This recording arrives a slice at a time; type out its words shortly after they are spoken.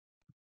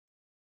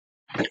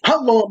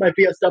Hello, my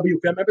VSW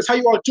fan members. How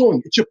you all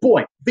doing? It's your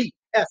boy,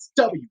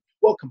 VSW.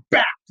 Welcome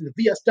back to the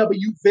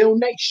VSWville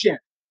Nation.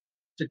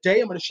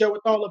 Today, I'm going to share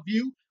with all of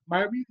you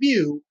my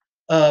review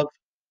of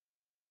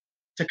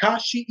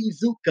Takashi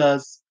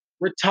Iizuka's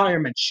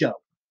retirement show.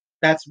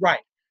 That's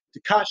right.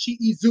 Takashi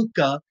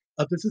Iizuka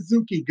of the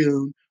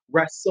Suzuki-gun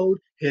wrestled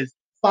his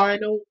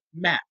final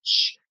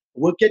match.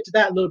 We'll get to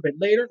that a little bit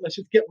later. Let's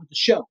just get with the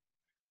show.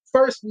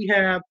 First, we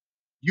have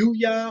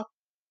Yuya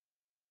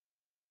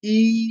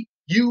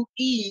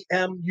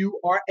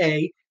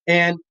Uemura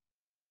and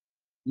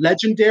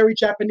legendary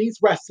Japanese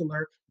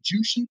wrestler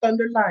Jushin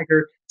Thunder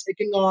Liger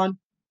taking on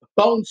the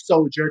Bone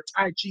Soldier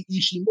Taichi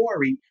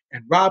Ishimori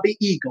and Robbie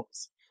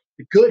Eagles.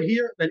 The good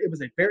here that it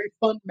was a very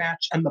fun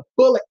match and the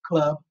Bullet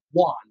Club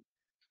won.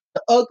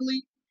 The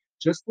ugly,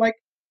 just like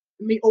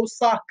in the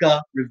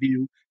Osaka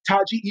review,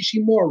 Taiji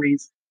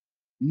Ishimori's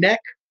neck,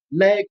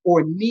 leg,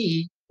 or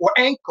knee or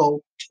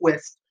ankle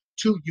twist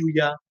to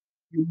Yuya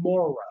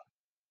Uemura.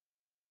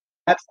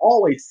 That's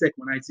always sick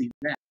when I see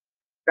that.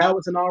 That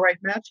was an alright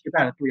match. Give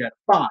that a 3 out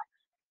of 5.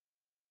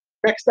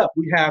 Next up,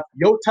 we have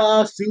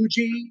Yota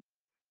Tsuji,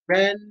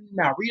 Ren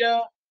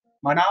Narita,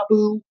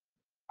 Manabu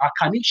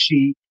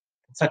Akanishi,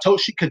 and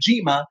Satoshi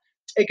Kojima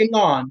taking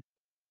on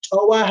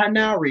Toa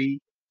Hanari,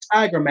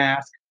 Tiger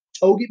Mask,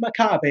 Togi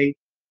Makabe,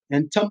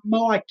 and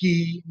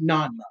Tomoaki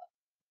Nanma.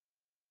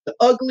 The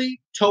ugly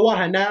Toa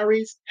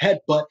Hanari's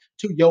headbutt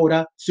to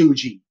Yota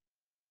Tsuji.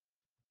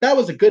 That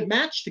was a good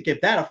match to give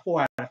that a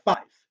 4 out of 5.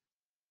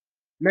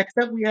 Next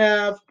up, we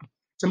have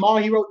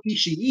Tomohiro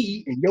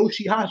Ishii and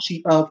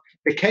Yoshihashi of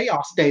the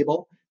Chaos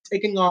Stable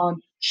taking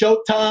on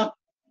Shota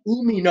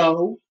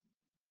Umino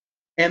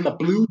and the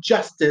Blue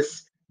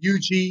Justice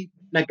Yuji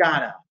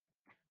Nagata.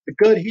 The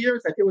good here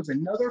is that it was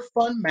another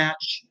fun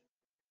match,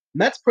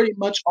 and that's pretty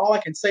much all I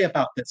can say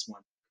about this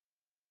one.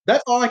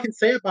 That's all I can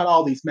say about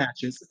all these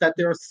matches, is that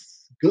they're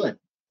good.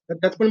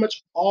 That's pretty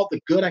much all the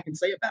good I can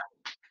say about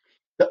it.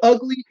 The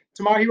ugly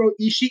Tomohiro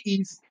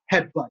Ishii's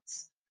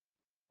headbutts.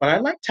 But I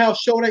liked how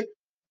Shota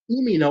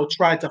Umino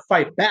tried to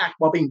fight back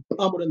while being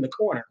pummeled in the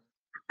corner.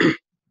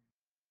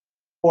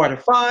 4 out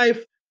of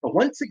 5. But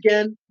once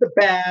again, the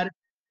bad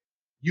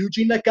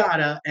Yuji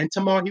Nagata and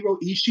Tomohiro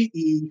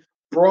Ishii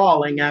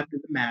brawling after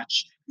the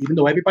match. Even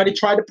though everybody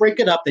tried to break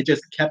it up, they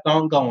just kept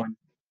on going.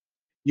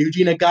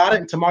 Yuji Nagata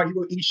and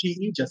Tomohiro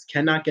Ishii just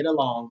cannot get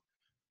along.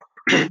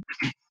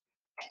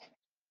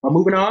 Well,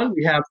 moving on,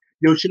 we have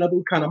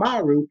Yoshinobu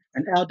Kanemaru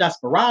and El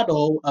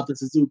Desperado of the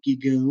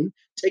Suzuki-gun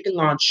taking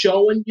on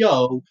Sho and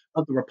Yo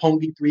of the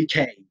Roppongi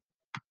 3K.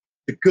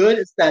 The good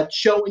is that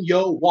Sho and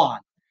Yo won.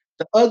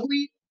 The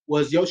ugly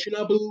was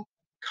Yoshinobu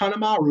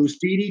Kanemaru's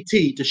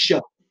DDT to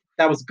Sho.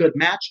 That was a good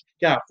match.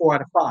 Got a 4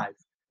 out of 5.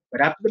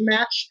 But after the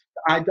match,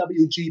 the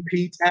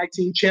IWGP Tag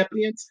Team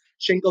Champions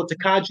Shingo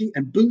Takagi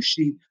and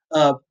Bushi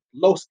of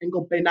Los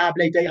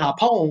Ingobernables de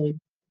Japón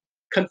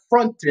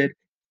confronted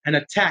and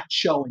attacked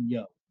Sho and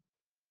Yo.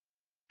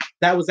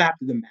 That was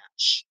after the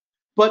match.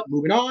 But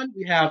moving on,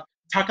 we have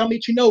Taka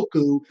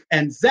Michinoku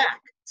and Zack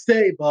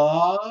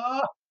Sabre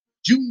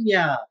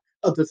Jr.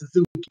 of the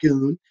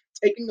Suzuki-gun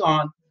taking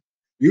on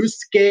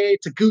Ryusuke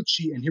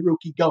Taguchi and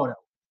Hiroki Goto.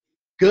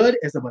 Good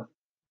as a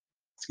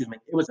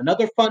it was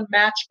another fun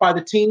match by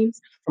the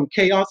teams from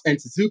Chaos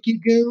and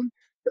Suzuki-gun.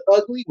 The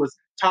ugly was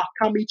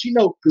Taka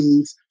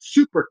Michinoku's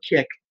super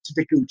kick to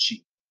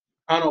Taguchi.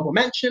 Honorable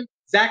mention,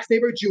 Zack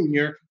Sabre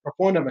Jr.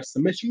 performed a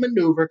submission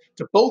maneuver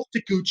to both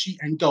Taguchi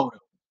and Goto.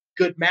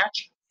 Good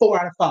match,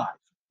 4 out of 5.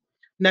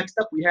 Next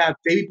up, we have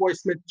Davey Boy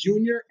Smith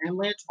Jr. and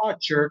Lance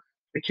Archer,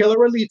 the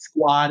Killer Elite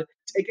Squad,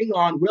 taking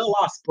on Will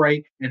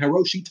Ospreay and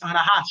Hiroshi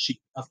Tanahashi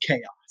of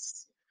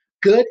Chaos.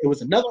 Good, it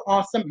was another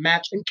awesome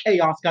match, and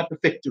Chaos got the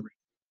victory.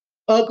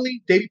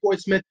 Ugly, Davey Boy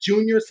Smith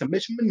Jr.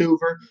 submission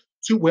maneuver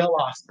to Will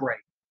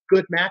Ospreay.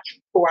 Good match,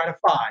 4 out of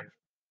 5.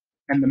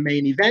 And the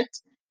main event,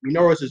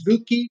 Minoru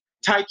Suzuki,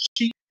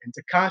 Taichi, and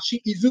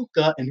Takashi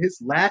Iizuka in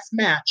his last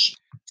match,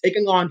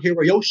 taking on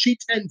Hiroyoshi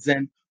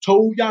Tenzan,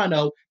 Toru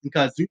Yano, and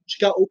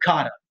Kazuchika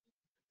Okada.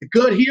 The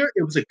good here,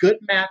 it was a good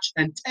match,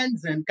 and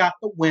Tenzan got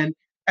the win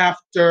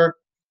after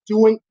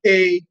doing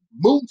a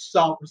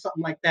moonsault or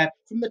something like that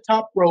from the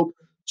top rope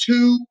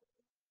to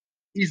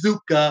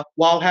Iizuka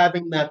while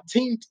having that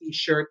team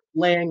t-shirt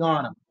laying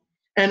on him.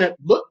 And it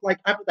looked like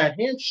after that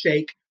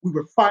handshake, we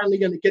were finally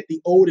going to get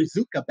the old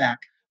Iizuka back.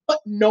 But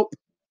nope.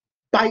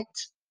 Bite.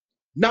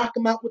 Knock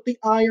him out with the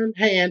iron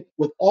hand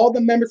with all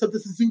the members of the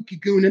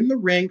Suzuki-gun in the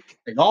ring.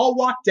 They all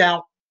walked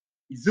out.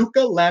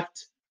 Iizuka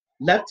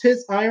left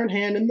his iron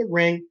hand in the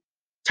ring.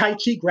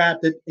 Taichi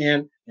grabbed it,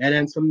 and it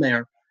ends from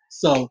there.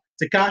 So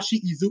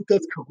Takashi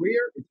Iizuka's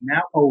career is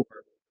now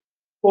over.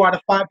 4 out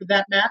of 5 for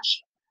that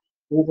match.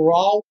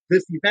 Overall,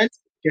 this event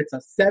gets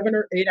a 7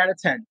 or 8 out of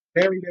 10.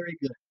 Very, very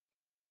good.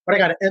 But I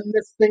got to end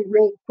this thing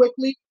real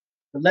quickly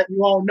to let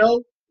you all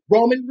know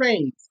Roman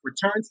Reigns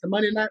returns to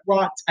Monday Night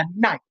Raw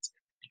tonight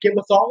to give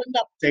us all an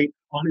update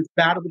on his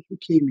battle with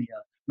leukemia.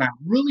 And I'm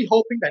really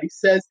hoping that he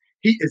says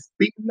he is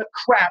beating the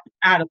crap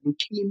out of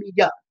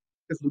leukemia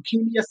because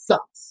leukemia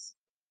sucks.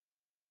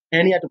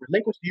 And he had to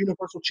relinquish the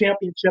Universal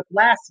Championship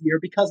last year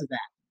because of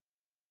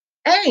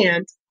that.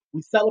 And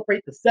we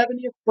celebrate the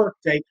 70th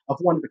birthday of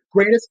one of the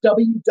greatest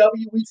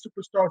WWE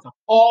superstars of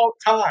all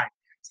time,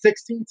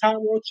 16-time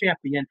world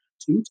champion,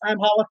 2-time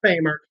Hall of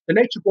Famer, the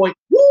Nature Boy,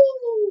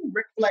 woo,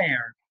 Ric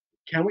Flair.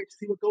 Can't wait to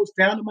see what goes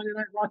down on Monday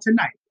Night Raw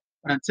tonight.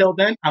 But until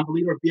then, I'm the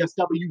leader of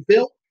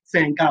BSWville,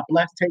 saying God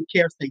bless, take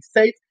care, stay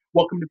safe.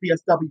 Welcome to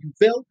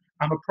BSWville.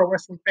 I'm a pro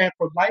wrestling fan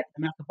for life,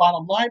 and that's the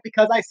bottom line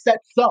because I said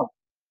so.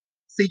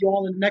 See you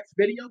all in the next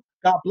video.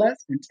 God bless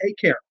and take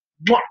care.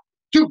 One,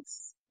 two.